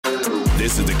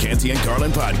This is the Canty and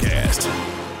Carlin Podcast.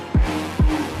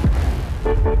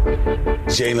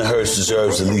 Jalen Hurts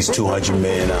deserves at least $200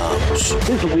 million.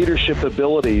 His leadership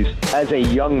abilities as a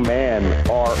young man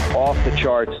are off the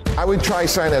charts. I would try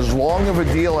sign as long of a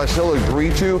deal as he'll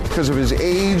agree to because of his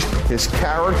age, his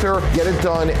character. Get it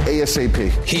done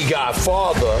ASAP. He got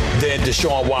farther than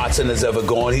Deshaun Watson has ever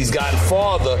gone. He's gotten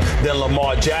farther than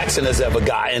Lamar Jackson has ever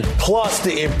gotten, plus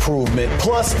the improvement,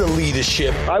 plus the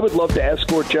leadership. I would love to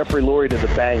escort Jeffrey Lurie to the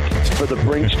bank for the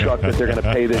Brinks truck that they're going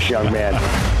to pay this young man.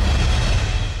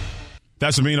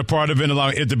 That's for being a part of it,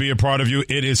 allowing it to be a part of you.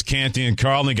 It is Canty and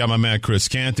Carlin. Got my man Chris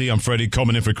Canty. I'm Freddie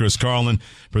Coleman in for Chris Carlin,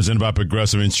 presented by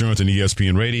Progressive Insurance and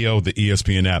ESPN Radio, the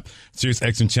ESPN app, Sirius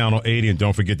XM Channel 80. And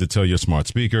don't forget to tell your smart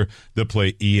speaker to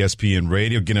play ESPN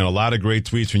Radio. Getting a lot of great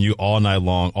tweets from you all night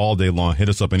long, all day long. Hit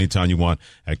us up anytime you want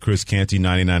at Chris Canty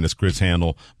 99. That's Chris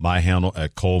handle, my handle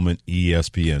at Coleman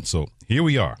ESPN. So here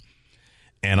we are.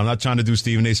 And I'm not trying to do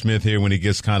Stephen A. Smith here when he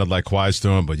gets kind of like quiet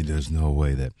storm, but there's no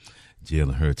way that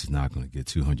Jalen Hurts is not going to get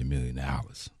 $200 million.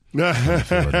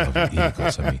 Philadelphia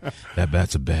Eagles. I mean,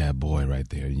 that's a bad boy right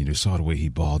there. You saw the way he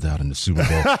balled out in the Super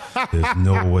Bowl. There's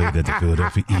no way that the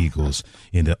Philadelphia Eagles,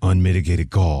 in the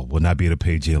unmitigated gall, will not be able to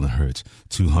pay Jalen Hurts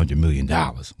 $200 million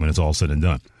when it's all said and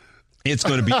done. It's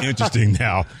going to be interesting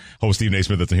now. Hope Stephen A.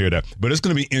 Smith doesn't hear that. But it's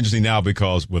going to be interesting now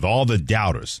because with all the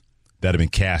doubters that have been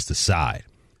cast aside,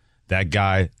 that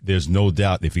guy, there's no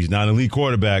doubt, if he's not an elite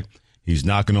quarterback, he's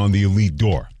knocking on the elite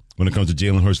door. When it comes to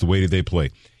Jalen Hurts, the way that they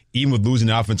play. Even with losing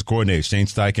the offensive coordinator, Shane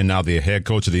Steichen, now the head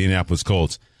coach of the Indianapolis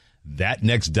Colts, that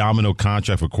next domino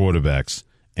contract for quarterbacks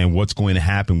and what's going to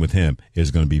happen with him is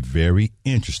going to be very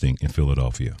interesting in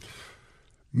Philadelphia.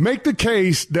 Make the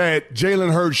case that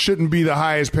Jalen Hurts shouldn't be the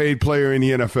highest paid player in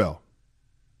the NFL.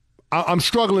 I'm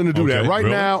struggling to do that.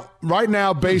 Right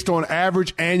now, based on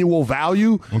average annual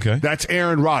value, that's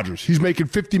Aaron Rodgers. He's making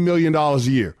 $50 million a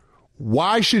year.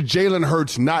 Why should Jalen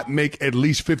Hurts not make at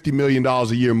least $50 million a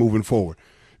year moving forward?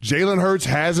 Jalen Hurts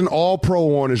has an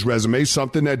all-pro on his resume,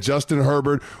 something that Justin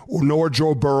Herbert nor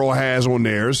Joe Burrow has on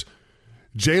theirs.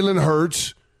 Jalen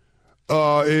Hurts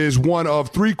is one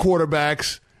of one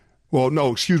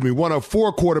of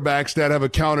four quarterbacks that have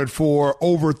accounted for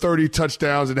over 30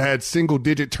 touchdowns and had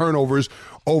single-digit turnovers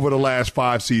over the last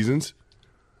 5 seasons.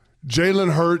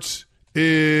 Jalen Hurts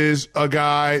is a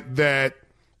guy that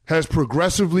has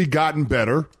progressively gotten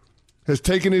better, has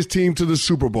taken his team to the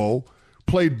Super Bowl,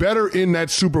 played better in that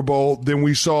Super Bowl than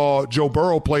we saw Joe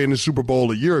Burrow play in the Super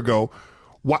Bowl a year ago.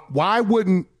 Why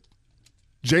wouldn't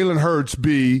Jalen Hurts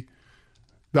be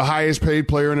the highest paid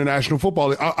player in the National Football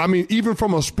League? I mean, even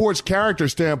from a sports character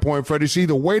standpoint, Freddie, see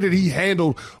the way that he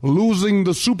handled losing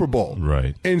the Super Bowl.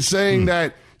 Right. And saying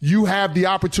that you have the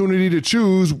opportunity to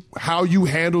choose how you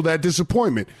handle that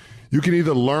disappointment. You can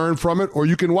either learn from it or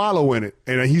you can wallow in it.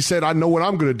 And he said, I know what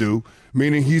I'm going to do,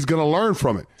 meaning he's going to learn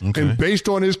from it. Okay. And based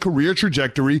on his career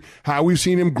trajectory, how we've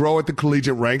seen him grow at the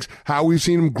collegiate ranks, how we've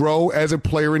seen him grow as a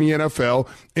player in the NFL,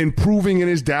 improving in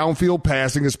his downfield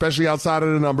passing, especially outside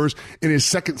of the numbers, in his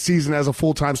second season as a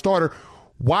full-time starter,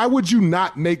 why would you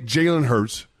not make Jalen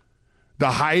Hurts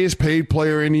the highest paid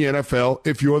player in the NFL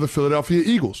if you're the Philadelphia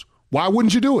Eagles? Why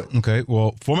wouldn't you do it? Okay,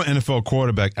 well, former NFL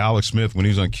quarterback Alex Smith, when he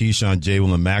was on Keyshawn, J.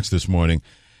 Will, and Max this morning,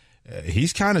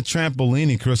 he's kind of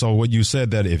trampolining, Chris, on what you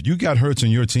said, that if you got Hurts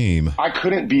on your team. I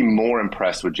couldn't be more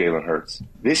impressed with Jalen Hurts.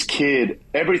 This kid,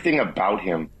 everything about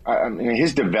him, I mean,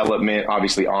 his development,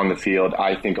 obviously on the field,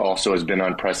 I think also has been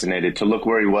unprecedented. To look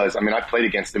where he was, I mean, I played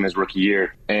against him his rookie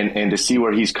year, and to see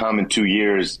where he's come in 2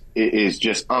 years is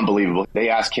just unbelievable. They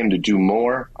ask him to do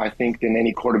more, I think, than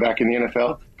any quarterback in the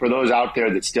NFL. For those out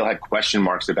there that still had question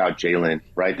marks about Jalen,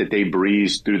 right, that they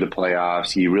breezed through the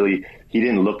playoffs, he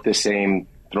didn't look the same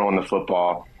throwing the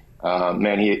football.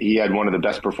 Man, he had one of the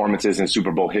best performances in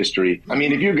Super Bowl history. I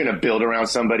mean, if you're going to build around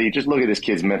somebody, just look at this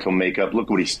kid's mental makeup.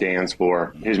 Look what he stands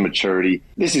for, his maturity.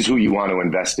 This is who you want to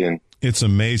invest in. It's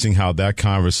amazing how that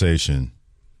conversation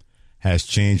has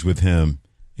changed with him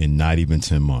in not even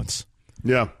 10 months.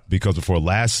 Yeah. Because before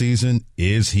last season,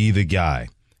 is he the guy?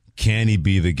 Can he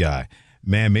be the guy?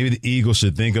 Man, maybe the Eagles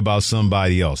should think about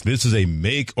somebody else. This is a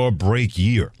make or break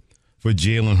year for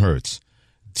Jalen Hurts.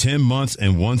 10 months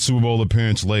and one Super Bowl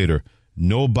appearance later,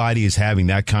 nobody is having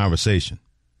that conversation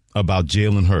about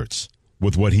Jalen Hurts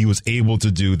with what he was able to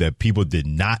do that people did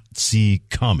not see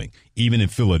coming. Even in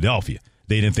Philadelphia,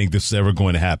 they didn't think this was ever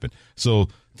going to happen. So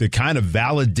to kind of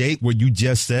validate what you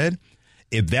just said,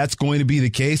 if that's going to be the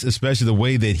case, especially the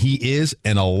way that he is,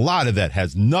 and a lot of that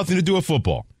has nothing to do with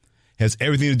football, has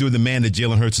everything to do with the man that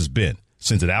Jalen Hurts has been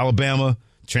since at Alabama,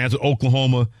 transferred to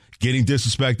Oklahoma, getting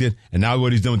disrespected, and now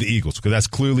what he's done with the Eagles, because that's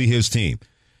clearly his team.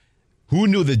 Who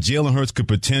knew that Jalen Hurts could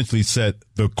potentially set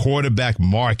the quarterback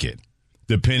market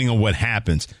depending on what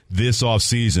happens this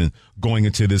offseason going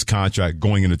into this contract,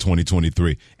 going into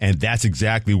 2023? And that's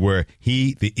exactly where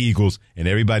he, the Eagles, and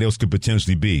everybody else could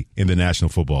potentially be in the National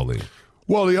Football League.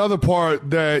 Well, the other part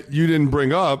that you didn't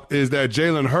bring up is that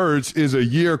Jalen Hurts is a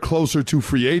year closer to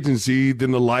free agency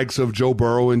than the likes of Joe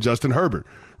Burrow and Justin Herbert.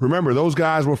 Remember, those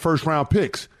guys were first-round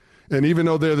picks. And even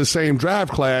though they're the same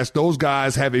draft class, those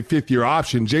guys have a fifth-year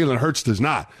option. Jalen Hurts does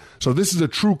not. So this is a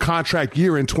true contract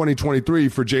year in 2023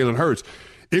 for Jalen Hurts.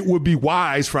 It would be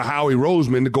wise for Howie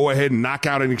Roseman to go ahead and knock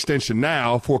out an extension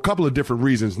now for a couple of different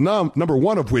reasons. Number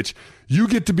one of which, you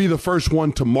get to be the first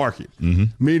one to market,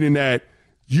 meaning that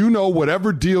you know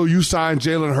whatever deal you sign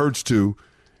Jalen Hurts to,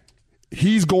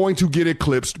 he's going to get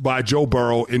eclipsed by Joe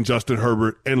Burrow and Justin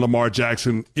Herbert and Lamar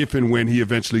Jackson if and when he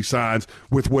eventually signs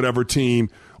with whatever team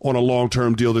on a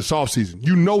long-term deal this offseason.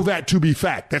 You know that to be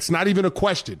fact. That's not even a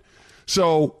question.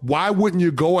 So why wouldn't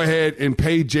you go ahead and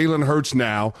pay Jalen Hurts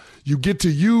now? You get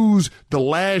to use the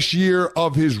last year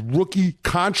of his rookie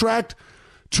contract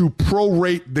to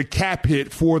prorate the cap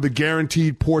hit for the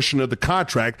guaranteed portion of the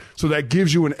contract. So that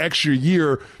gives you an extra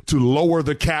year to lower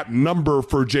the cap number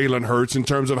for Jalen Hurts in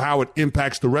terms of how it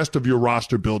impacts the rest of your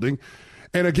roster building.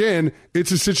 And again,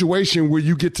 it's a situation where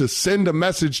you get to send a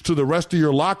message to the rest of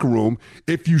your locker room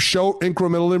if you show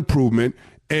incremental improvement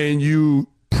and you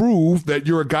prove that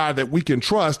you're a guy that we can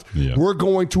trust. Yeah. We're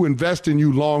going to invest in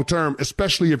you long term,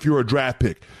 especially if you're a draft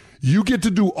pick. You get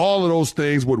to do all of those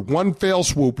things with one fell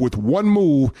swoop, with one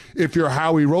move if you're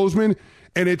Howie Roseman,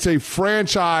 and it's a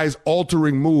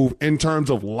franchise-altering move in terms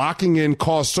of locking in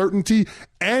cost certainty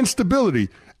and stability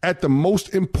at the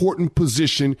most important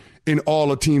position in all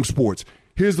of team sports.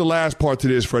 Here's the last part to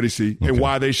this, Freddie C., and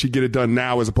why they should get it done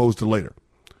now as opposed to later.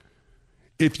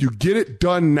 If you get it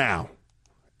done now,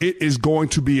 it is going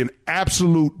to be an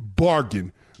absolute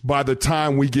bargain by the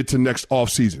time we get to next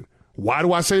offseason. Why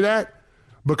do I say that?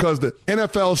 Because the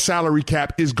NFL salary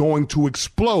cap is going to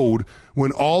explode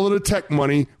when all of the tech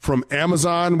money from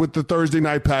Amazon with the Thursday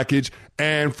night package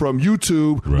and from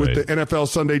YouTube with the NFL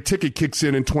Sunday ticket kicks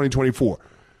in 2024.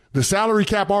 The salary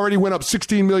cap already went up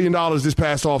 $16 million this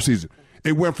past offseason.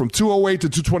 It went from 208 to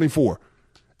 224.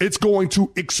 It's going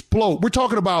to explode. We're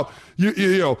talking about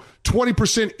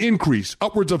 20% increase,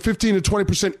 upwards of 15 to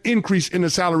 20% increase in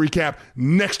the salary cap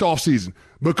next offseason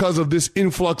because of this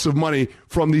influx of money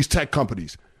from these tech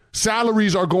companies.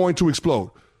 Salaries are going to explode.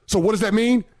 So what does that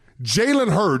mean?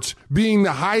 Jalen Hurts, being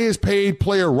the highest paid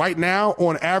player right now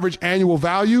on average annual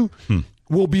value,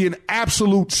 will be an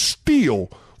absolute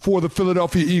steal for the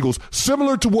Philadelphia Eagles,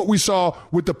 similar to what we saw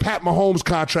with the Pat Mahomes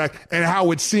contract and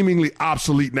how it's seemingly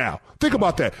obsolete now. Think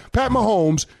about that. Pat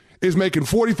Mahomes is making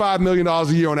 $45 million a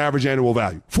year on average annual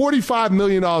value. $45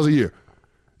 million a year.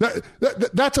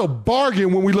 That's a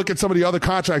bargain when we look at some of the other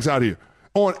contracts out here.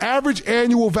 On average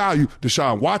annual value,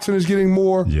 Deshaun Watson is getting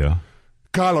more. Yeah.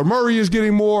 Kyler Murray is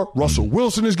getting more. Russell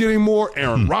Wilson is getting more.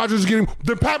 Aaron Rodgers is getting more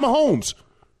than Pat Mahomes.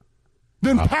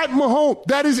 Pat Mahomes.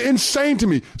 That is insane to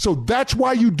me. So that's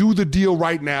why you do the deal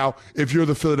right now if you're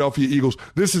the Philadelphia Eagles.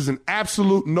 This is an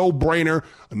absolute no-brainer.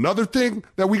 Another thing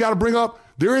that we got to bring up,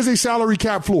 there is a salary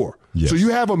cap floor. Yes. So you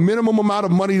have a minimum amount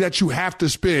of money that you have to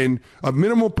spend, a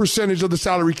minimum percentage of the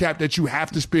salary cap that you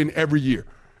have to spend every year.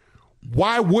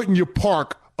 Why wouldn't you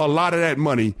park a lot of that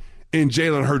money in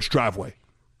Jalen Hurts' driveway?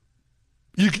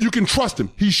 You can trust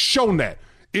him. He's shown that.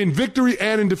 In victory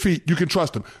and in defeat, you can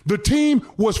trust him. The team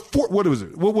was what was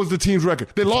it? What was the team's record?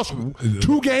 They lost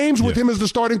 2 games with him as the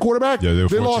starting quarterback. Yeah,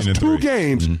 they lost 2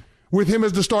 games with him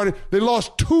as the starting. They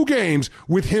lost 2 games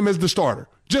with him as the starter.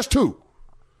 Just 2.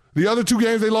 The other 2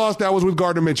 games they lost, that was with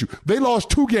Gardner Minshew. They lost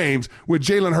 2 games with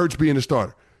Jalen Hurts being the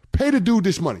starter. Pay the dude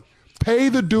this money. Pay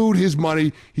the dude his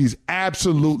money. He's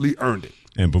absolutely earned it.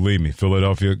 And believe me,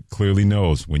 Philadelphia clearly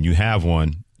knows when you have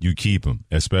one, you keep him,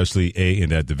 especially A, in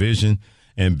that division,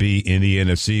 and B, in the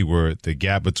NFC, where the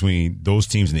gap between those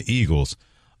teams and the Eagles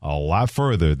a lot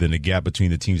further than the gap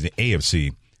between the teams in the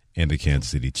AFC and the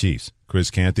Kansas City Chiefs. Chris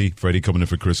Canty, Freddie coming in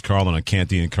for Chris Carlin on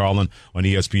Canty and Carlin on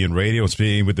ESPN Radio.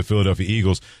 Speaking with the Philadelphia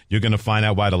Eagles, you're going to find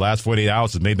out why the last 48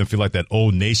 hours has made them feel like that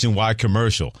old Nationwide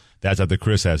commercial. That's after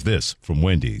Chris has this from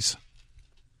Wendy's.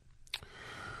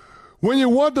 When you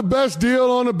want the best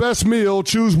deal on the best meal,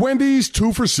 choose Wendy's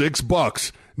 2 for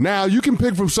 $6. Now, you can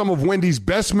pick from some of Wendy's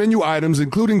best menu items,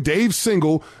 including Dave's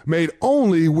Single, made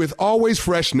only with always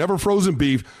fresh, never frozen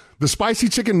beef, the spicy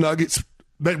chicken nuggets,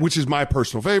 which is my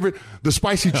personal favorite, the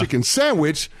spicy chicken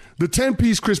sandwich, the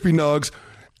 10-piece crispy nugs,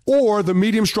 or the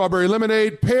medium strawberry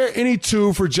lemonade. Pair any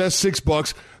 2 for just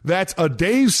 $6. That's a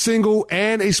Dave's Single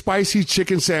and a spicy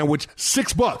chicken sandwich,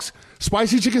 $6.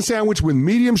 Spicy chicken sandwich with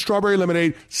medium strawberry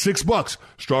lemonade, $6.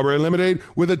 Strawberry lemonade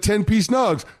with a 10-piece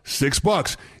nugs,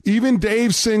 $6. Even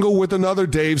Dave single with another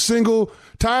Dave single.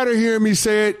 Tired of hearing me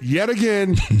say it yet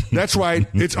again. That's right.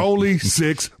 It's only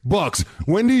 $6.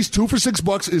 Wendy's 2 for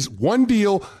 $6 is one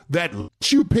deal that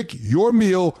lets you pick your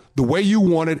meal the way you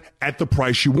want it at the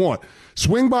price you want.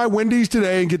 Swing by Wendy's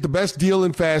today and get the best deal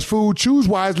in fast food. Choose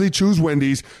wisely. Choose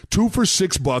Wendy's. 2 for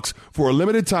 $6 for a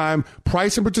limited time.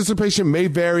 Price and participation may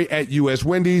vary at U.S.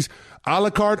 Wendy's. A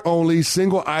la carte only.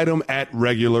 Single item at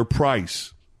regular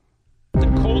price. The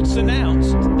Colts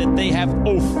announced that they have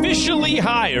officially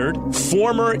hired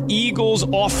former Eagles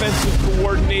offensive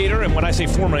coordinator, and when I say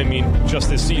former, I mean just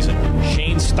this season,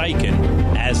 Shane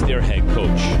Steichen as their head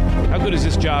coach. How good is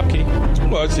this job, Keith?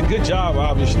 Well, it's a good job,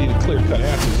 obviously. The clear-cut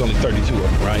answer is only 32 of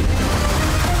them. Right.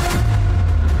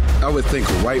 I would think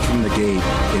right from the gate,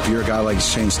 if you're a guy like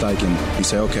Shane Steichen, you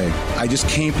say, okay, I just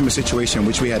came from a situation in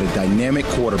which we had a dynamic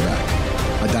quarterback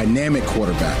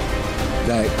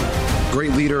that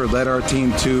great leader led our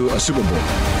team to a Super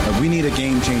Bowl. We need a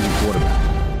game-changing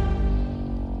quarterback.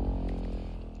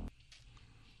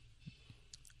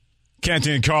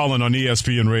 Canty and Carlin on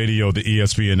ESPN Radio, the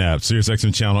ESPN app,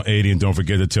 SiriusXM Channel 80, and don't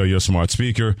forget to tell your smart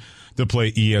speaker to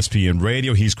play ESPN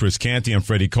Radio. He's Chris Canty. I'm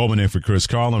Freddie Coleman in for Chris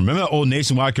Carlin. Remember that old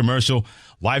Nationwide commercial,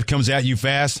 Life Comes At You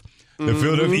Fast? The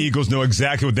Philadelphia Eagles know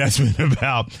exactly what that's been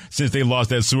about since they lost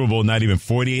that Super Bowl not even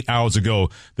 48 hours ago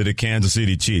to the Kansas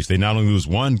City Chiefs. They not only lose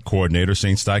one coordinator,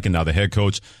 Shane Steichen, now the head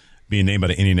coach, being named by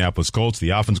the Indianapolis Colts, the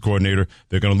offense coordinator.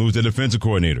 They're going to lose the defensive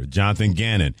coordinator, Jonathan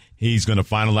Gannon. He's going to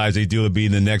finalize a deal to be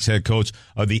the next head coach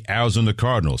of the Arizona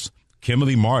Cardinals.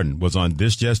 Kimberly Martin was on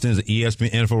This Just In as an ESPN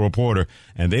NFL reporter,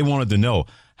 and they wanted to know,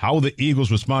 how will the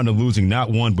Eagles respond to losing not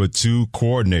one but two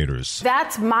coordinators?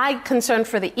 That's my concern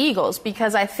for the Eagles,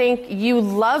 because I think you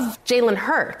love Jalen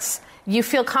Hurts. You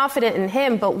feel confident in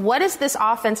him, but what is this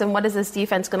offense and what is this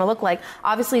defense going to look like?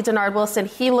 Obviously, Denard Wilson,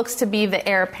 he looks to be the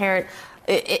heir apparent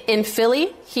in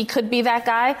Philly. He could be that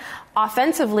guy.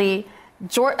 Offensively,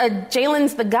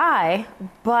 Jalen's the guy,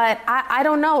 but I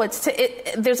don't know.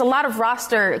 There's a lot of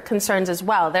roster concerns as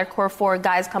well. Their core four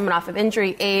guys coming off of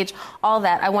injury, age, all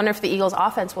that. I wonder if the Eagles'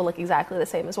 offense will look exactly the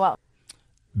same as well.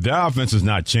 Their offense is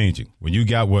not changing. When you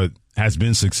got what has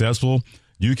been successful,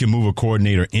 you can move a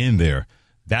coordinator in there.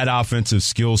 That offensive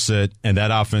skill set and that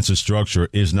offensive structure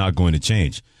is not going to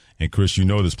change. And, Chris, you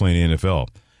know this playing in the NFL.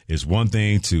 It's one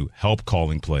thing to help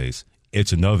calling plays.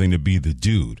 It's another thing to be the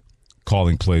dude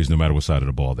calling plays no matter what side of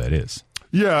the ball that is.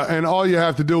 Yeah, and all you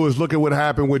have to do is look at what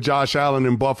happened with Josh Allen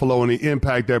in Buffalo and the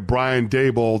impact that Brian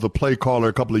Daboll, the play caller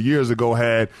a couple of years ago,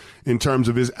 had in terms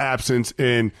of his absence.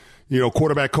 And,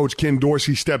 quarterback coach Ken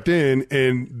Dorsey stepped in,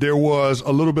 and there was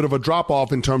a little bit of a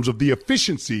drop-off in terms of the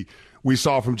efficiency we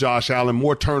saw from Josh Allen,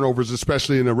 more turnovers,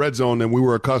 especially in the red zone, than we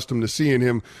were accustomed to seeing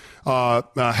him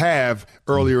have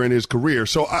earlier in his career.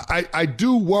 So I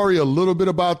do worry a little bit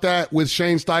about that with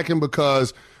Shane Steichen,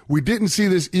 because we didn't see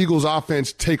this Eagles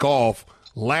offense take off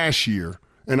last year,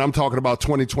 and I'm talking about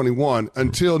 2021,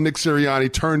 until Nick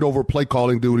Sirianni turned over play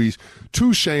calling duties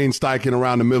to Shane Steichen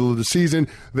around the middle of the season.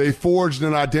 They forged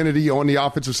an identity on the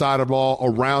offensive side of the ball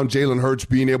around Jalen Hurts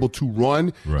being able to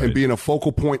run and being a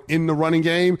focal point in the running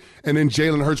game, and then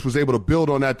Jalen Hurts was able to build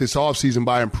on that this offseason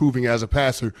by improving as a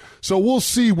passer. So we'll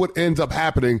see what ends up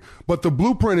happening, but the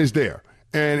blueprint is there.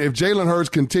 And if Jalen Hurts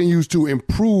continues to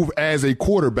improve as a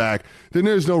quarterback, then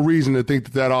there's no reason to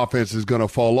think that offense is going to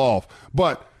fall off.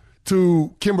 But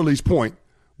to Kimberly's point,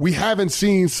 we haven't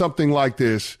seen something like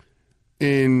this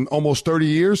in almost 30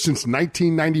 years, since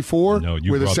 1994,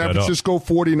 where the San Francisco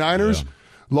 49ers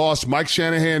lost Mike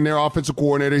Shanahan, their offensive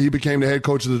coordinator. He became the head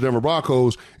coach of the Denver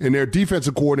Broncos, and their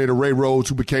defensive coordinator, Ray Rhodes,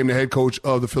 who became the head coach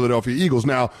of the Philadelphia Eagles.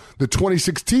 Now, the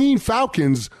 2016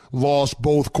 Falcons lost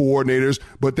both coordinators,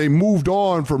 but they moved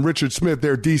on from Richard Smith,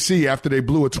 their DC, after they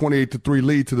blew a 28-3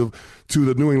 lead to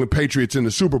the New England Patriots in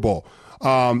the Super Bowl.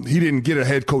 He didn't get a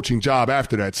head coaching job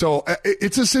after that. So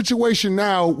it's a situation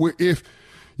now where if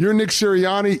you're Nick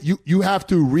Sirianni, you have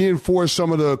to reinforce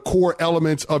some of the core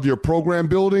elements of your program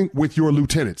building with your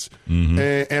lieutenants. Mm-hmm.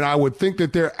 And I would think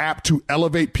that they're apt to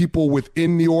elevate people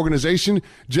within the organization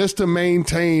just to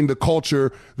maintain the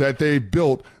culture that they've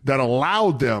built that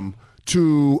allowed them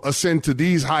to ascend to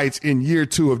these heights in year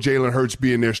two of Jalen Hurts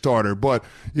being their starter. But,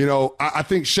 I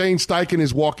think Shane Steichen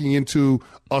is walking into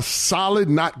a solid,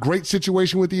 not great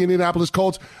situation with the Indianapolis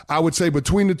Colts. I would say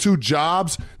between the two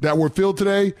jobs that were filled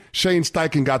today, Shane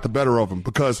Steichen got the better of him,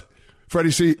 because,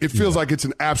 Freddie C., it feels like it's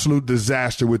an absolute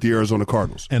disaster with the Arizona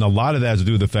Cardinals. And a lot of that has to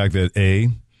do with the fact that,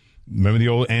 Remember the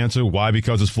old answer? Why?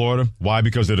 Because it's Florida? Why?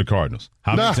 Because they're the Cardinals.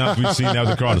 How many times we've seen that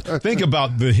with the Cardinals? Think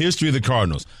about the history of the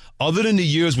Cardinals. Other than the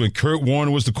years when Kurt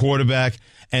Warner was the quarterback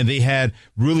and they had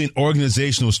really an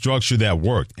organizational structure that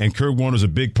worked, and Kurt Warner was a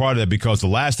big part of that because the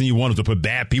last thing you want is to put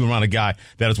bad people around a guy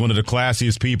that is one of the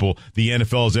classiest people the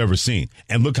NFL has ever seen.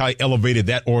 And look how he elevated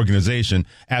that organization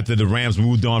after the Rams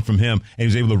moved on from him and he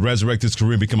was able to resurrect his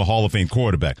career and become a Hall of Fame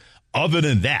quarterback. Other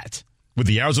than that, with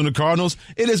the Arizona Cardinals,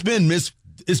 it has been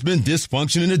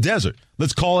dysfunction in the desert.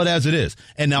 Let's call it as it is.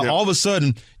 And now all of a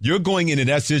sudden, you're going into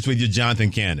that situation with your Jonathan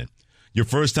Cannon. Your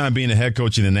first time being a head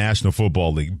coach in the National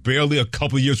Football League, barely a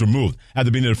couple of years removed after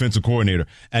being the defensive coordinator.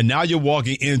 And now you're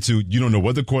walking into, you don't know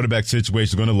what the quarterback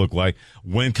situation is going to look like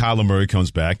when Kyler Murray comes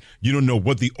back. You don't know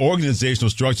what the organizational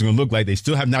structure is going to look like. They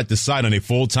still have not decided on a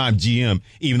full-time GM,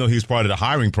 even though he was part of the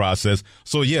hiring process.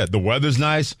 So, yeah, the weather's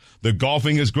nice. The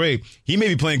golfing is great. He may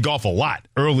be playing golf a lot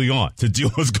early on to deal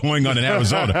with what's going on in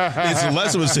Arizona. It's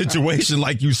less of a situation,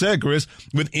 like you said, Chris,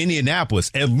 with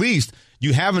Indianapolis. At least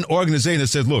you have an organization that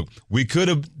says, look, we could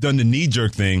have done the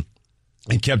knee-jerk thing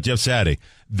and kept Jeff Saturday.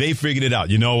 They figured it out.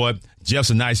 You know what?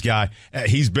 Jeff's a nice guy.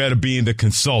 He's better being the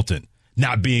consultant,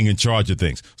 not being in charge of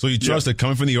things. So you trust that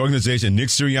coming from the organization. Nick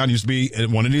Sirianni used to be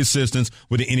one of the assistants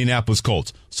with the Indianapolis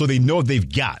Colts. So they know what they've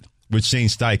got with Shane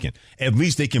Steichen. At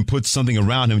least they can put something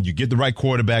around him. You get the right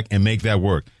quarterback and make that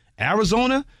work.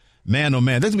 Arizona, man, oh,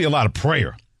 man, there's going to be a lot of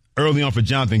prayer early on for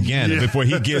Jonathan Gannon before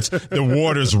he gets the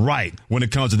waters right when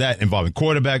it comes to that involving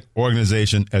quarterback,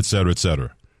 organization, et cetera, et cetera.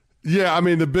 Yeah, I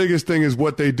mean, the biggest thing is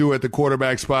what they do at the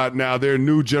quarterback spot. Now, their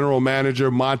new general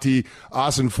manager, Monty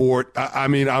Ossenfort, I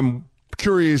mean, I'm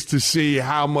curious to see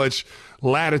how much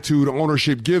latitude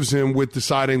ownership gives him with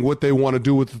deciding what they want to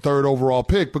do with the third overall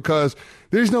pick, because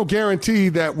there's no guarantee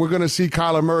that we're going to see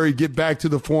Kyler Murray get back to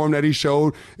the form that he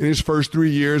showed in his first 3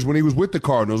 years when he was with the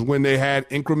Cardinals, when they had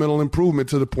incremental improvement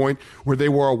to the point where they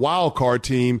were a wild card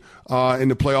team in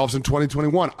the playoffs in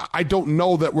 2021. I don't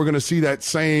know that we're going to see that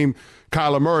same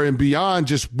Kyler Murray, and beyond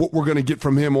just what we're going to get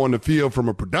from him on the field from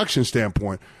a production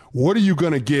standpoint. What are you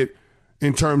going to get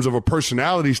in terms of a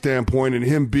personality standpoint and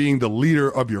him being the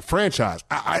leader of your franchise?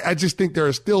 I just think there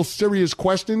are still serious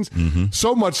questions,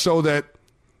 so much so that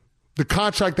the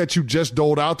contract that you just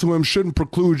doled out to him shouldn't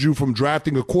preclude you from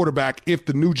drafting a quarterback if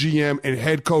the new GM and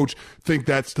head coach think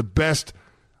that's the best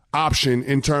option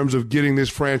in terms of getting this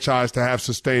franchise to have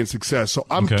sustained success. So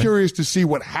I'm curious to see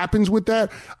what happens with that.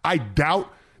 I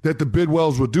doubt that the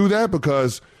Bidwells will do that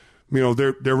because, you know,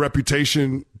 their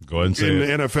reputation in the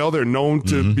NFL, they're known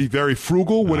to be very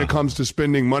frugal when it comes to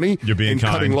spending money and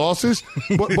cutting losses.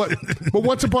 But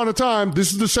once upon a time,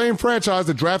 this is the same franchise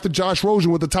that drafted Josh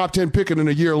Rosen with the top 10 pick and then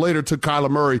a year later took Kyler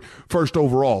Murray first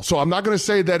overall. So I'm not going to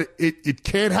say that it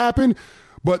can't happen,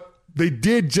 but they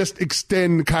did just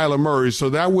extend Kyler Murray, so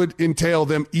that would entail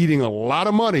them eating a lot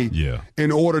of money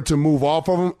in order to move off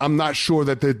of him. I'm not sure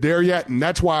that they're there yet, and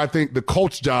that's why I think the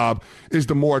Colts job is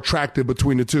the more attractive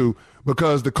between the two,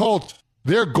 because the Colts,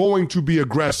 they're going to be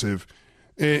aggressive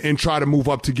and try to move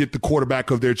up to get the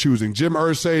quarterback of their choosing. Jim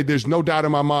Irsay, there's no doubt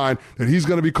in my mind that he's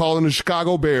going to be calling the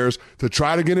Chicago Bears to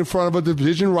try to get in front of a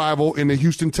division rival in the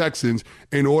Houston Texans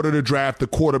in order to draft the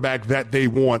quarterback that they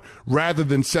want, rather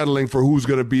than settling for who's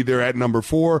going to be there at number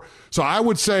 4. So I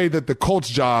would say that the Colts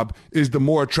job is the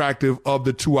more attractive of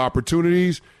the two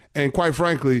opportunities. And quite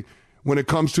frankly, when it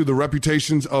comes to the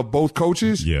reputations of both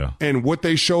coaches and what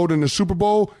they showed in the Super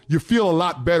Bowl, you feel a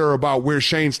lot better about where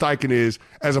Shane Steichen is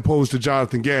as opposed to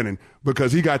Jonathan Gannon,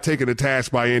 because he got taken to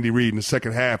task by Andy Reid in the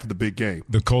second half of the big game.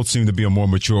 The Colts seem to be a more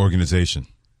mature organization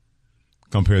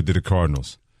compared to the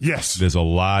Cardinals. Yes. There's a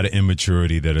lot of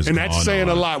immaturity that is going on. And that's saying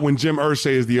a lot when Jim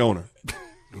Irsay is the owner.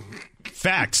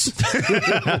 Facts.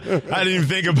 I didn't even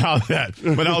think about that,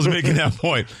 but I was making that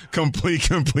point. Complete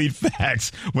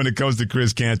facts when it comes to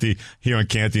Chris Canty here on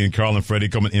Canty and Carlin. Freddie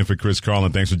coming in for Chris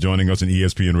Carlin. Thanks for joining us on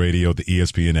ESPN Radio, the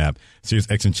ESPN app, Sirius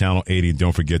XM Channel 80.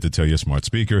 Don't forget to tell your smart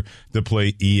speaker to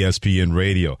play ESPN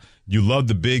Radio. You love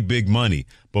the big money,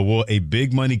 but will a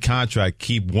big money contract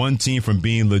keep one team from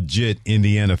being legit in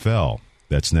the NFL?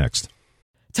 That's next.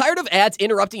 Tired of ads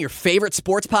interrupting your favorite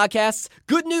sports podcasts?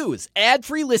 Good news!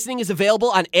 Ad-free listening is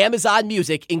available on Amazon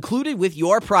Music, included with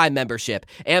your Prime membership.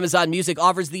 Amazon Music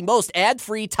offers the most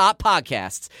ad-free top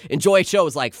podcasts. Enjoy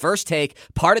shows like First Take,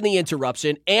 Pardon the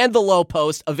Interruption, and The Low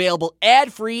Post, available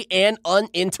ad-free and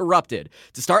uninterrupted.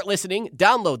 To start listening,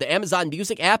 download the Amazon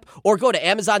Music app or go to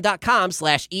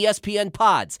Amazon.com/ESPN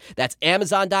Pods. That's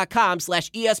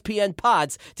Amazon.com/ESPN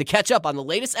Pods to catch up on the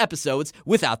latest episodes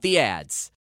without the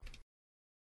ads.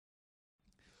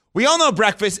 We all know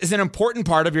breakfast is an important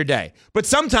part of your day, but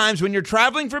sometimes when you're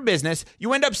traveling for business,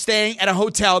 you end up staying at a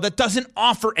hotel that doesn't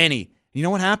offer any. You know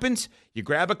what happens? You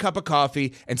grab a cup of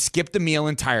coffee and skip the meal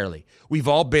entirely. We've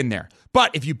all been there.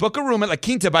 But if you book a room at La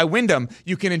Quinta by Wyndham,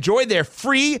 you can enjoy their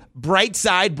free Bright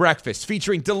Side breakfast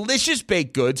featuring delicious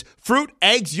baked goods, fruit,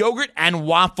 eggs, yogurt, and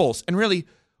waffles. And really,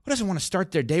 who doesn't want to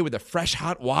start their day with a fresh,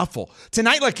 hot waffle?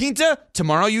 Tonight, La Quinta,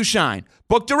 tomorrow you shine.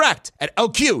 Book direct at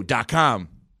LQ.com.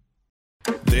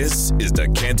 This is the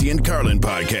Canty and Carlin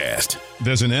podcast.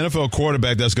 There's an NFL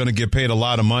quarterback that's going to get paid a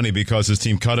lot of money because his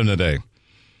team cut him today.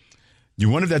 You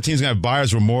wonder if that team's going to have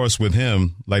buyer's remorse with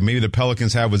him, like maybe the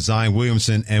Pelicans have with Zion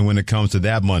Williamson, and when it comes to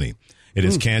that money. It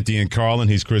is Canty and Carlin.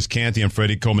 He's Chris Canty. I'm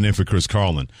Freddie Coleman in for Chris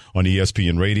Carlin on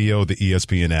ESPN Radio, the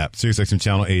ESPN app, SiriusXM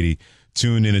Channel 80.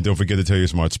 Tune in and don't forget to tell your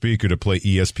smart speaker to play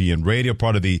ESPN Radio,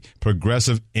 part of the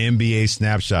Progressive NBA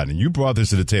Snapshot. And you brought this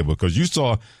to the table because you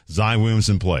saw Zion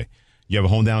Williamson play. You have a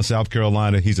home down in South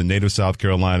Carolina. He's a native South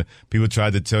Carolina. People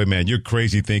tried to tell you, man, you're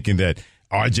crazy thinking that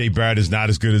R.J. Barrett is not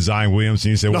as good as Zion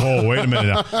Williamson. You say, whoa, wait a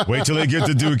minute now. Wait till they get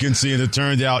to Duke and see. And it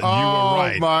turned out you were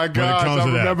right. Oh, my gosh. I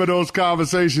remember those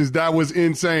conversations. That was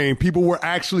insane. People were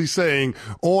actually saying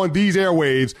on these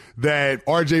airwaves that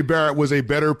R.J. Barrett was a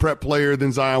better prep player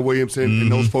than Zion Williamson,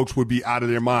 and those folks would be out of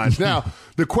their minds. Now,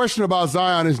 the question about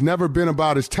Zion has never been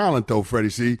about his talent, though, Freddie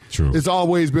C. True. It's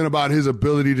always been about his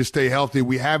ability to stay healthy.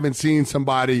 We haven't seen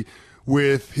somebody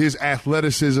with his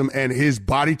athleticism and his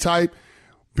body type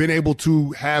been able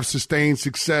to have sustained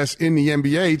success in the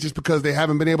NBA just because they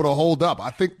haven't been able to hold up. I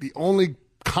think the only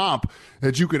comp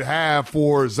that you could have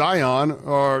for Zion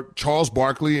are Charles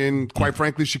Barkley and, quite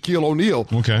frankly, Shaquille O'Neal.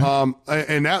 Okay.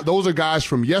 And those are guys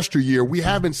from yesteryear. We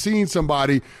haven't seen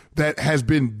somebody that has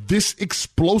been this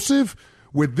explosive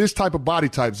with this type of body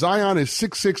type. Zion is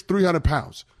 6'6", 300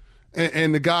 pounds,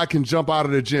 and the guy can jump out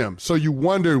of the gym. So you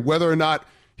wonder whether or not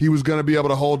he was going to be able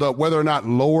to hold up, whether or not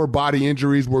lower body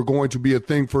injuries were going to be a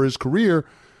thing for his career.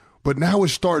 But now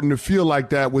it's starting to feel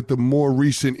like that with the more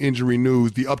recent injury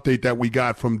news, the update that we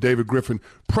got from David Griffin,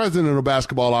 president of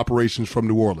basketball operations from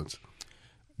New Orleans.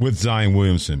 With Zion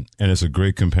Williamson, and it's a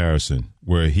great comparison,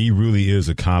 where he really is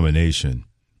a combination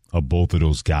of both of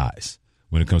those guys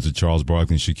when it comes to Charles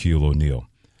Barkley and Shaquille O'Neal.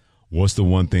 What's the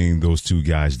one thing those two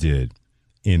guys did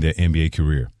in their NBA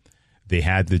career? They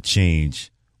had to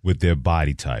change with their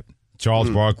body type. Charles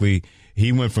Barkley,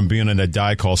 he went from being on that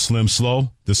diet called Slim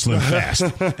Slow to Slim Fast,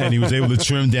 and he was able to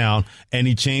trim down, and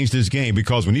he changed his game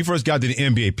because when he first got to the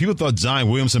NBA, people thought Zion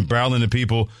Williamson barreling the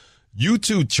people. You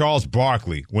too, Charles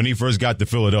Barkley, when he first got to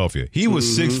Philadelphia, he was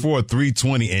 6'4",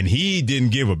 320, and he didn't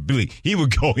give a bleep. He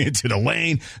would go into the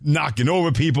lane, knocking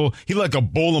over people. He like a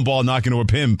bowling ball knocking over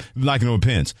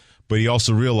pins. But he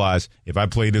also realized, if I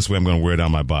play this way, I'm going to wear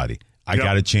down my body. I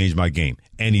got to change my game.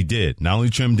 And he did. Not only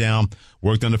trimmed down,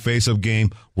 worked on the face-up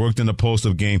game, worked on the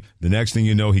post-up game. The next thing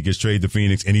you know, he gets traded to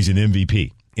Phoenix, and he's an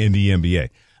MVP in the NBA.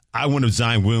 I wonder if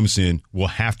Zion Williamson will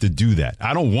have to do that.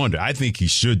 I don't wonder. I think he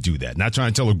should do that. Not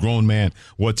trying to tell a grown man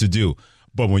what to do.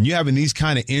 But when you're having these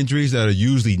kind of injuries that are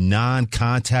usually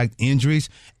non-contact injuries,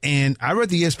 and I read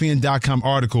the ESPN.com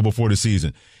article before the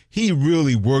season, he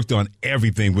really worked on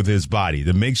everything with his body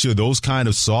to make sure those kind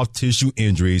of soft tissue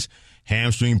injuries,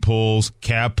 hamstring pulls,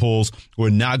 calf pulls,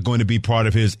 were not going to be part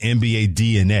of his NBA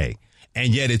DNA.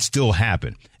 And yet it still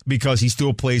happened because he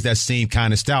still plays that same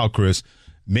kind of style, Chris.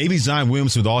 Maybe Zion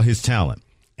Williamson, with all his talent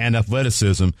and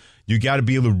athleticism, you got to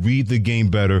be able to read the game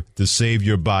better to save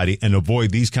your body and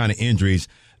avoid these kind of injuries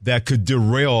that could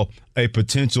derail a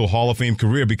potential Hall of Fame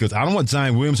career, because I don't want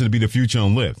Zion Williamson to be the future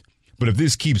unlived. But if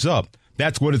this keeps up,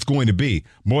 that's what it's going to be.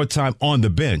 More time on the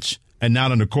bench and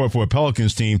not on the court for a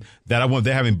Pelicans team that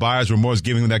they're having buyer's remorse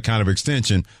giving them that kind of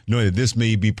extension, knowing that this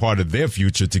may be part of their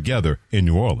future together in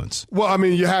New Orleans. Well, I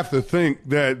mean, you have to think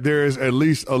that there's at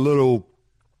least a little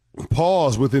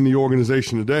pause within the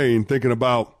organization today in thinking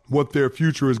about what their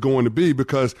future is going to be,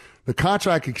 because the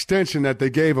contract extension that they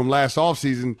gave him last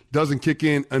offseason doesn't kick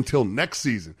in until next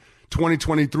season,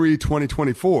 2023,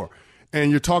 2024. And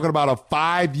you're talking about a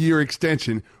 5-year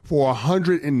extension for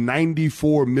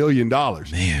 $194 million.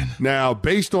 Man. Now,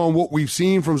 based on what we've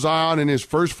seen from Zion in his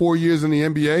first 4 years in the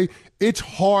NBA, it's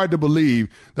hard to believe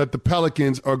that the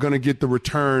Pelicans are going to get the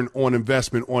return on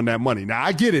investment on that money. Now,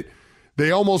 I get it.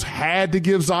 They almost had to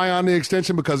give Zion the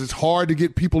extension because it's hard to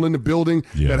get people in the building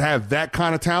that have that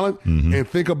kind of talent. And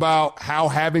think about how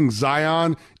having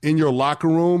Zion in your locker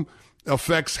room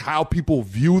affects how people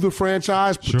view the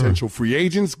franchise, potential free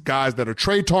agents, guys that are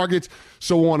trade targets,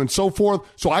 so on and so forth.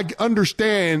 So I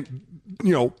understand,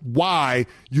 why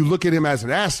you look at him as an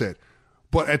asset.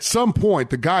 But at some point,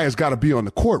 the guy has got to be on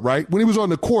the court, right? When he was on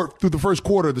the court through the first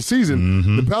quarter of the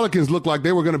season, the Pelicans looked like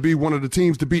they were going to be one of the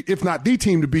teams to beat, if not the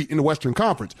team to beat in the Western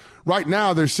Conference. Right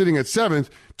now, they're sitting at 7th,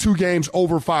 2 games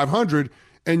over 500,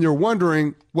 and you're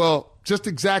wondering, well, just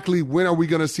exactly when are we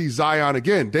going to see Zion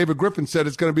again? David Griffin said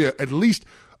it's going to be at least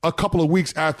a couple of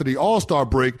weeks after the All-Star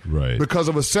break because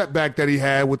of a setback that he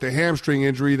had with the hamstring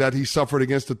injury that he suffered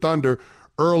against the Thunder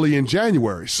early in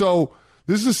January. So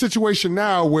this is a situation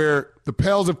now where the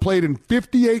Pels have played in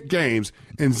 58 games,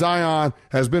 and Zion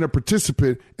has been a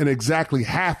participant in exactly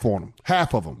half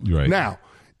of them. Right. Now,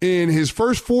 in his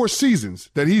first 4 seasons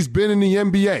that he's been in the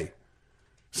NBA,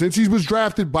 since he was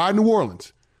drafted by New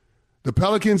Orleans, the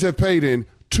Pelicans have played in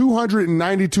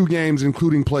 292 games,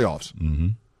 including playoffs. Mm-hmm.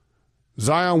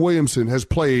 Zion Williamson has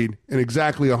played in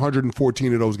exactly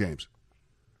 114 of those games.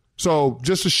 So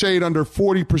just a shade under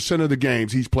 40% of the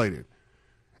games he's played in.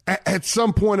 At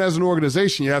some point as an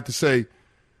organization, you have to say,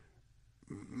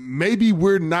 maybe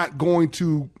we're not going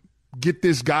to get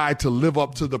this guy to live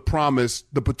up to the promise,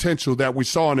 the potential that we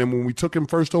saw in him when we took him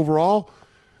first overall,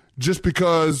 just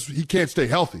because he can't stay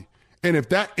healthy. And if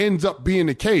that ends up being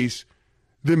the case,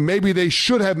 then maybe they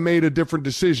should have made a different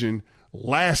decision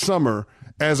last summer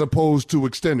as opposed to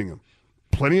extending him.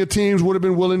 Plenty of teams would have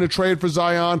been willing to trade for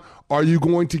Zion. Are you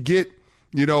going to get,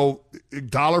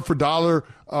 dollar for dollar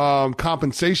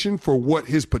compensation for what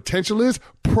his potential is?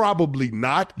 Probably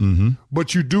not. Mm-hmm.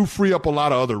 But you do free up a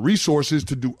lot of other resources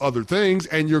to do other things,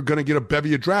 and you're going to get a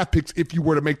bevy of draft picks if you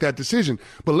were to make that decision.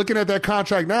 But looking at that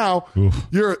contract now,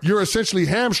 you're essentially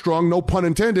hamstrung, no pun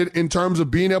intended, in terms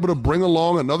of being able to bring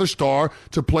along another star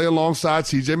to play alongside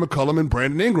C.J. McCollum and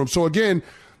Brandon Ingram. So again,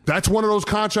 that's one of those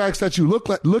contracts that you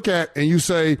look at and you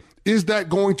say, is that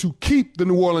going to keep the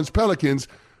New Orleans Pelicans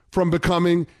from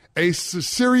becoming a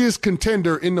serious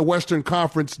contender in the Western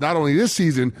Conference, not only this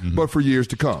season, but for years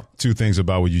to come? 2 things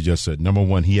about what you just said. Number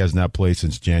one, he has not played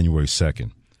since January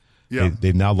 2nd. Yeah.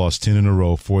 They've now lost 10 in a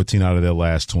row, 14 out of their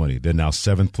last 20. They're now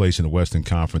 7th place in the Western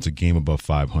Conference, a game above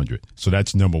 500. So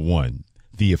that's number one.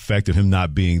 The effect of him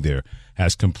not being there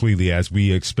has completely, as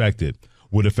we expected,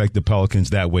 would affect the Pelicans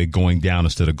that way, going down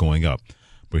instead of going up.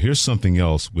 But here's something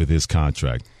else with his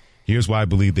contract. Here's why I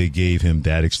believe they gave him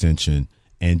that extension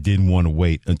and didn't want to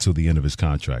wait until the end of his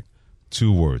contract.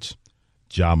 2 words,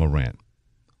 Ja Morant.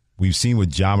 We've seen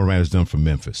what Ja Morant has done for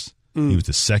Memphis. He was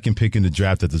the 2nd pick in the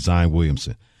draft after Zion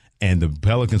Williamson. And the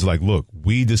Pelicans are like, look,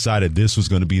 we decided this was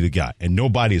going to be the guy. And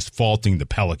nobody is faulting the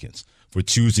Pelicans for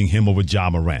choosing him over Ja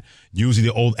Morant. Usually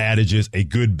the old adage is a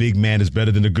good big man is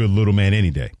better than a good little man any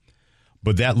day.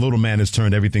 But that little man has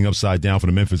turned everything upside down for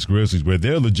the Memphis Grizzlies, where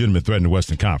they're a legitimate threat in the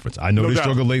Western Conference. I know they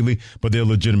struggle lately, but they're a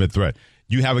legitimate threat.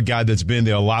 You have a guy that's been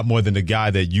there a lot more than the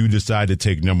guy that you decided to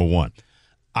take number one.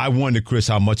 I wonder, Chris,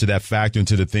 how much of that factored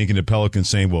into the thinking the Pelicans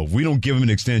saying, well, if we don't give him an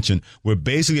extension, we're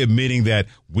basically admitting that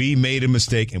we made a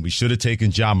mistake and we should have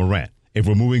taken Ja Morant if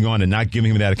we're moving on and not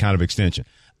giving him that kind of extension.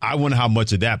 I wonder how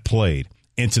much of that played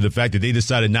into the fact that they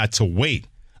decided not to wait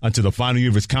until the final year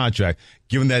of his contract,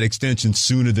 giving that extension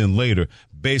sooner than later,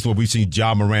 based on what we've seen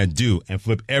Ja Morant do and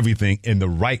flip everything in the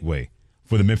right way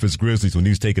for the Memphis Grizzlies when he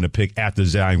was taking a pick after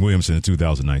Zion Williamson in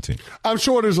 2019. I'm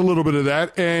sure there's a little bit of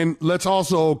that. And let's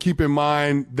also keep in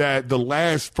mind that the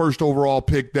last first overall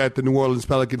pick that the New Orleans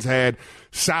Pelicans had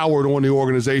soured on the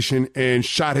organization and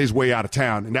shot his way out of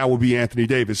town, and that would be Anthony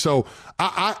Davis. So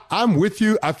I'm with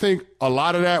you. I think a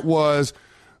lot of that was,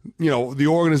 the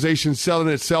organization selling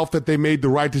itself that they made the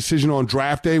right decision on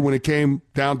draft day when it came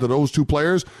down to those 2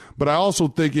 players. But I also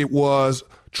think it was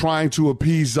trying to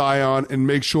appease Zion and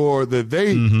make sure that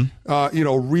they,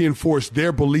 reinforce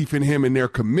their belief in him and their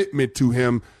commitment to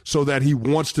him so that he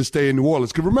wants to stay in New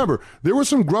Orleans. Because remember, there were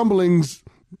some grumblings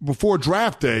before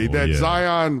draft day that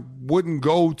Zion wouldn't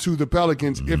go to the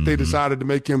Pelicans if they decided to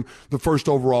make him the first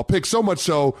overall pick. So much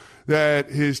so that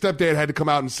his stepdad had to come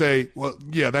out and say, well,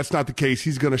 yeah, that's not the case.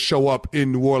 He's going to show up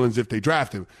in New Orleans if they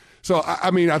draft him. So,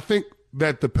 I think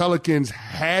that the Pelicans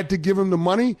had to give him the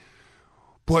money,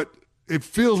 but it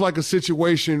feels like a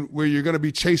situation where you're going to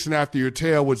be chasing after your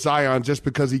tail with Zion just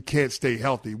because he can't stay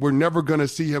healthy. We're never going to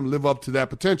see him live up to that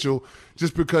potential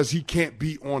just because he can't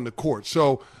be on the court.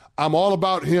 So I'm all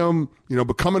about him,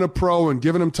 becoming a pro and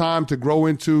giving him time to grow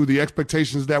into the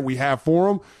expectations that we have for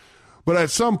him. But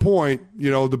at some point,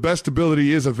 the best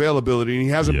ability is availability, and he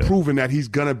hasn't proven that he's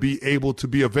going to be able to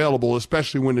be available,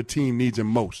 especially when the team needs him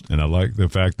most. And I like the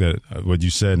fact that what you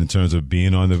said in terms of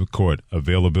being on the court,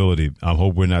 availability, I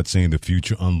hope we're not seeing the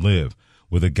future unlive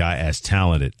with a guy as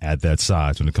talented at that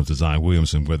size when it comes to Zion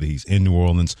Williamson, whether he's in New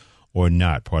Orleans or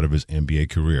not, part of his NBA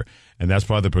career. And that's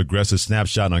part of the Progressive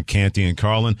Snapshot on Canty and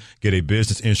Carlin. Get a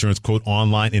business insurance quote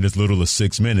online in as little as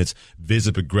 6 minutes.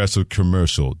 Visit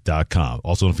ProgressiveCommercial.com.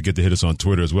 Also, don't forget to hit us on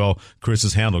Twitter as well.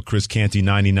 Chris's handle,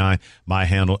 ChrisCanty99. My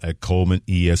handle at Coleman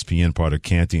ESPN, part of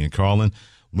Canty and Carlin.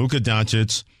 Luka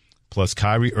Doncic plus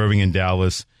Kyrie Irving in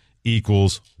Dallas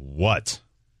equals what?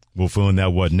 We'll fill in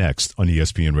that what next on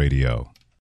ESPN Radio.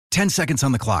 10 seconds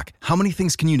on the clock. How many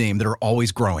things can you name that are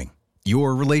always growing?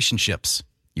 Your relationships,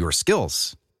 your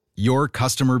skills, your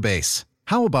customer base.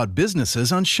 How about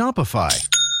businesses on Shopify?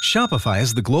 Shopify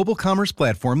is the global commerce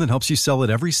platform that helps you sell at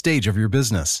every stage of your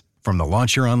business. From the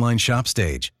launch your online shop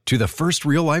stage, to the first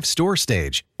real-life store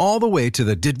stage, all the way to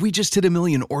the did we just hit a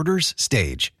million orders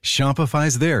stage,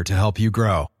 Shopify's there to help you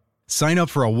grow. Sign up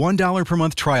for a $1 per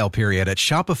month trial period at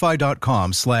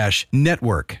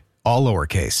shopify.com/network, all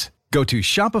lowercase. Go to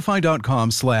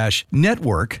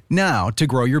shopify.com/network now to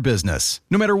grow your business,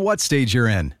 no matter what stage you're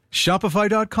in.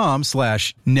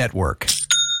 Shopify.com/network.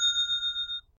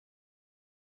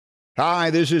 Hi,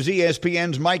 this is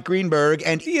ESPN's Mike Greenberg,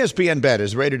 and ESPN Bet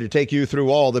is ready to take you through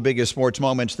all the biggest sports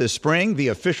moments this spring. The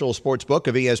official sports book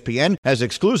of ESPN has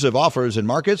exclusive offers and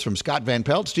markets from Scott Van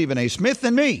Pelt, Stephen A. Smith,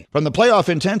 and me. From the playoff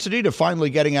intensity to finally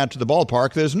getting out to the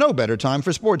ballpark, there's no better time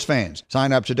for sports fans.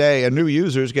 Sign up today, and new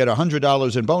users get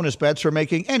 $100 in bonus bets for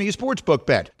making any sportsbook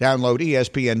bet. Download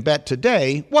ESPN Bet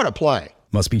today. What a play.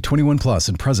 Must be 21 plus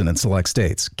and present in select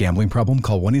states. Gambling problem?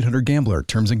 Call 1-800-GAMBLER.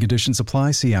 Terms and conditions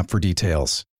apply. See app for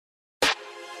details.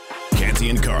 Canty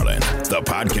and Carlin, the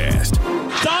podcast.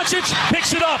 Doncic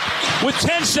picks it up with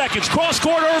 10 seconds.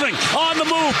 Cross-court Irving on the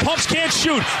move. Pumps, can't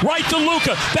shoot. Right to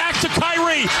Luka. Back to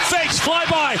Kyrie. Fakes, fly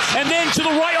by. And then to the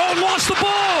right. Oh, lost the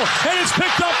ball. And it's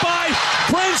picked up by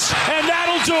Prince. And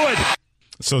that'll do it.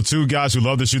 So two guys who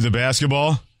love to shoot the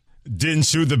basketball didn't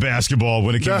shoot the basketball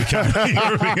when it came to Kyrie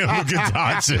Irving and Luka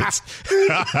Doncic.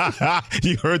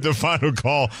 You heard the final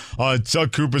call on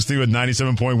Chuck Cooper's team with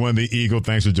 97.1 The Eagle.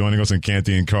 Thanks for joining us on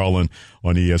Canty and Carlin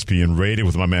on ESPN Radio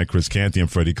with my man Chris Canty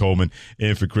and Freddie Coleman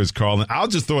in for Chris Carlin. I'll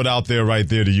just throw it out there right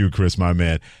there to you, Chris, my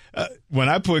man. When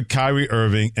I put Kyrie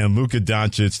Irving and Luka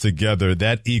Doncic together,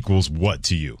 that equals what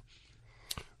to you?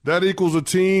 That equals a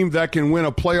team that can win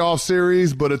a playoff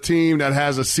series, but a team that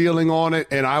has a ceiling on it.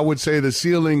 And I would say the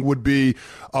ceiling would be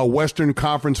a Western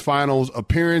Conference Finals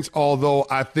appearance, although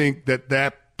I think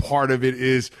that part of it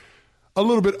is a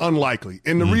little bit unlikely.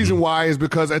 And the reason why is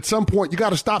because at some point you got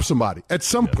to stop somebody. At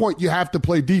some point you have to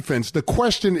play defense. The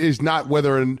question is not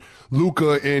whether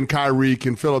Luka and Kyrie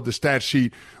can fill up the stat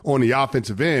sheet on the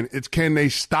offensive end. It's can they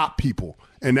stop people?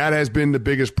 And that has been the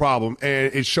biggest problem.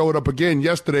 And it showed up again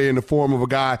yesterday in the form of a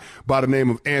guy by the name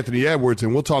of Anthony Edwards.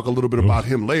 And we'll talk a little bit about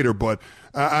him later. But,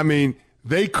 I mean,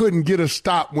 they couldn't get a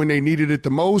stop when they needed it the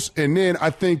most. And then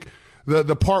I think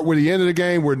the part where the end of the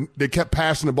game where they kept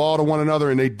passing the ball to one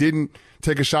another and they didn't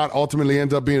take a shot ultimately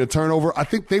ends up being a turnover. I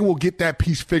think they will get that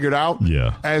piece figured out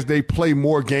as they play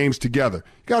more games together.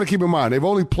 You got to keep in mind, they've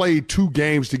only played 2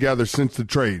 games together since the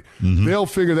trade. They'll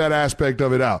figure that aspect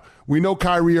of it out. We know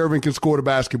Kyrie Irving can score the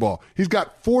basketball. He's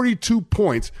got 42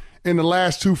 points in the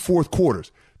last 2 fourth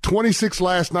quarters. 26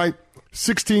 last night,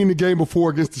 16 the game before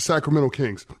against the Sacramento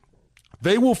Kings.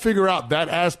 They will figure out that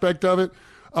aspect of it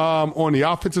on the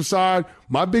offensive side.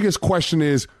 My biggest question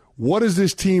is, what does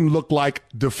this team look like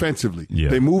defensively?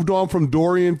 They moved on from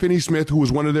Dorian Finney-Smith, who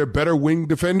was one of their better wing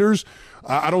defenders.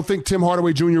 I don't think Tim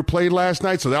Hardaway Jr. played last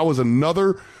night, so that was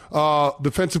another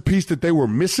defensive piece that they were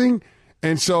missing.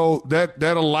 And so that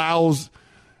allows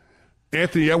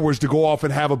Anthony Edwards to go off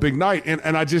and have a big night.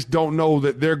 And I just don't know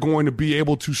that they're going to be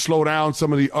able to slow down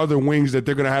some of the other wings that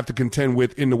they're going to have to contend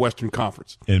with in the Western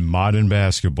Conference. In modern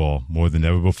basketball, more than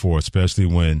ever before, especially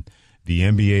when the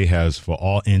NBA has, for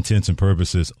all intents and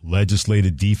purposes,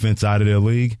 legislated defense out of their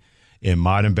league. In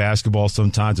modern basketball,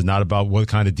 sometimes it's not about what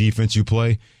kind of defense you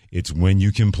play. It's when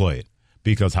you can play it.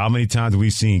 Because how many times have we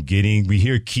seen we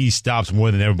hear key stops more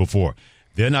than ever before.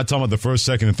 They're not talking about the first,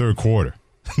 second, and third quarter.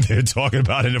 They're talking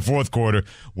about in the fourth quarter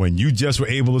when you just were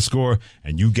able to score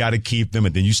and you got to keep them,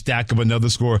 and then you stack up another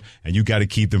score and you got to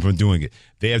keep them from doing it.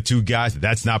 They have 2 guys.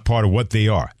 That's not part of what they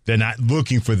are. They're not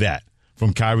looking for that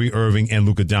from Kyrie Irving and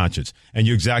Luka Doncic. And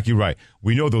you're exactly right.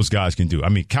 We know those guys can do. I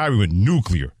mean, Kyrie went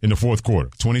nuclear in the fourth quarter,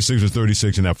 26 or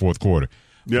 36 in that fourth quarter.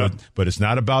 Yeah. But it's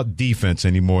not about defense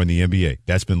anymore in the NBA.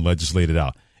 That's been legislated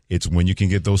out. It's when you can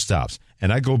get those stops.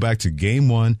 And I go back to Game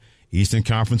 1, Eastern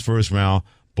Conference first round,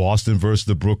 Boston versus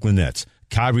the Brooklyn Nets.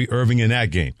 Kyrie Irving in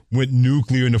that game went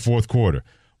nuclear in the fourth quarter.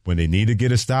 When they needed to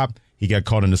get a stop, he got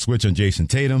caught on the switch on Jason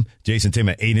Tatum. Jason Tatum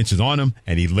had 8 inches on him,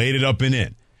 and he laid it up and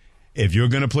in. If you're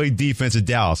going to play defense at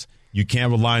Dallas, you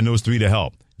can't rely on those 3 to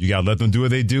help. You got to let them do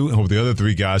what they do and hope the other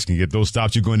 3 guys can get those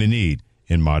stops you're going to need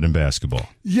in modern basketball.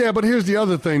 Yeah, but here's the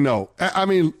other thing, though. I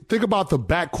mean, think about the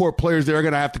backcourt players they're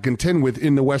going to have to contend with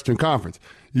in the Western Conference.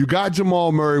 You got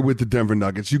Jamal Murray with the Denver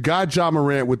Nuggets. You got Ja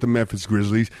Morant with the Memphis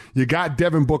Grizzlies. You got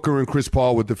Devin Booker and Chris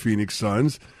Paul with the Phoenix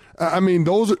Suns. I mean,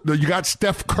 you got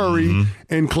Steph Curry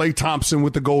and Klay Thompson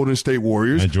with the Golden State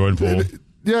Warriors. And Jordan Poole.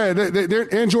 Yeah,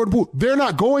 and Jordan Poole. They're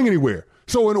not going anywhere.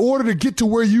 So in order to get to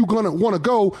where you're going to want to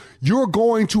go, you're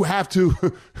going to have to,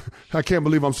 I can't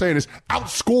believe I'm saying this,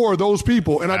 outscore those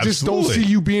people. And I just don't see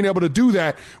you being able to do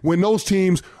that when those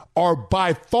teams are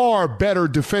by far better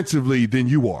defensively than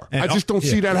you are. And I just don't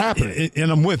see that happening.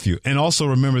 And I'm with you. And also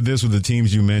remember this with the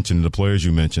teams you mentioned, the players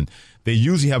you mentioned. They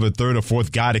usually have a third or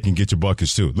fourth guy that can get your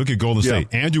buckets too. Look at Golden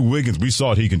State. Andrew Wiggins, we saw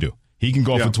what he can do. He can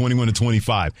go from 21 to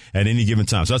 25 at any given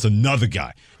time. So that's another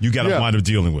guy you got to wind up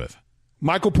dealing with.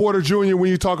 Michael Porter Jr.,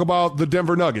 when you talk about the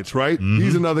Denver Nuggets, right?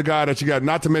 He's another guy that you got,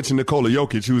 not to mention Nikola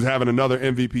Jokic, who's having another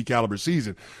MVP caliber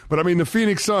season. But, I mean, the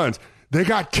Phoenix Suns, they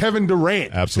got Kevin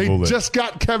Durant. Absolutely. They just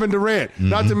got Kevin Durant,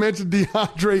 not to mention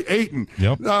DeAndre Ayton.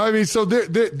 Yep. I mean, so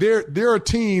there are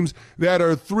teams that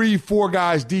are 3-4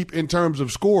 guys deep in terms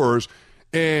of scorers,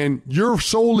 and you're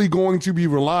solely going to be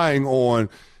relying on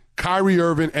Kyrie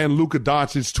Irving and Luka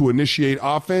Doncic to initiate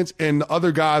offense and the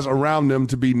other guys around them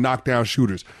to be knockdown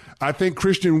shooters. I think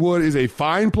Christian Wood is a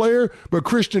fine player, but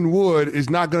Christian Wood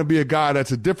is not going to be a guy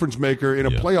that's a difference maker in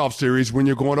a playoff series when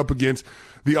you're going up against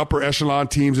the upper echelon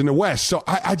teams in the West. So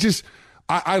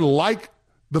I like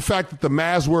the fact that the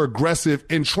Mavs were aggressive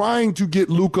in trying to get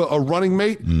Luka a running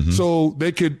mate so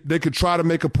they could try to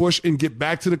make a push and get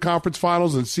back to the conference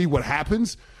finals and see what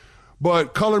happens.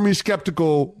 But color me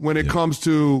skeptical when it comes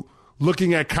to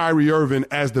looking at Kyrie Irving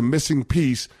as the missing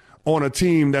piece on a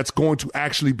team that's going to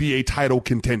actually be a title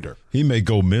contender. He may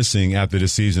go missing after the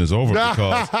season is over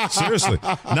because, seriously,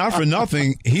 not for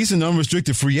nothing, he's an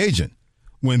unrestricted free agent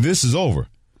when this is over.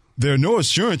 There are no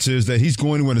assurances that he's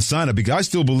going to win a sign-up because I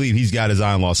still believe he's got his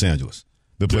eye on Los Angeles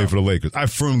to play for the Lakers. I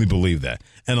firmly believe that.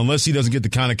 And unless he doesn't get the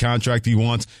kind of contract he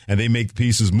wants and they make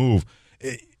pieces move,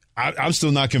 I'm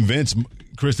still not convinced,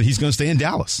 Chris, that he's going to stay in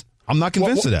Dallas. I'm not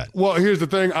convinced of that. Well, here's the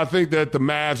thing. I think that the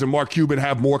Mavs and Mark Cuban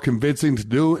have more convincing to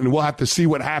do, and we'll have to see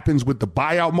what happens with the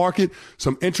buyout market.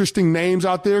 Some interesting names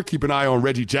out there. Keep an eye on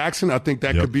Reggie Jackson. I think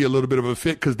that could be a little bit of a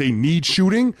fit because they need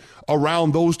shooting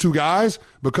around those two guys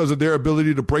because of their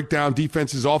ability to break down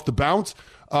defenses off the bounce.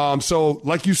 So,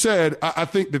 like you said, I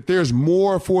think that there's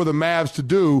more for the Mavs to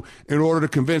do in order to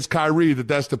convince Kyrie that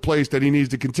that's the place that he needs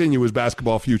to continue his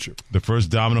basketball future. The first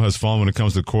domino has fallen when it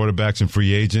comes to quarterbacks and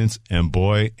free agents, and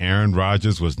boy, Aaron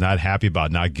Rodgers was not happy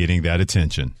about not getting that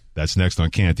attention. That's next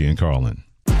on Canty and Carlin.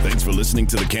 Thanks for listening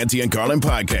to the Canty and Carlin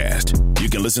podcast. You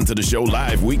can listen to the show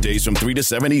live weekdays from 3 to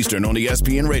 7 Eastern on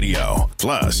ESPN Radio.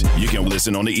 Plus, you can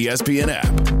listen on the ESPN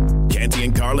app. Canty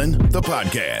and Carlin, the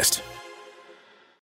podcast.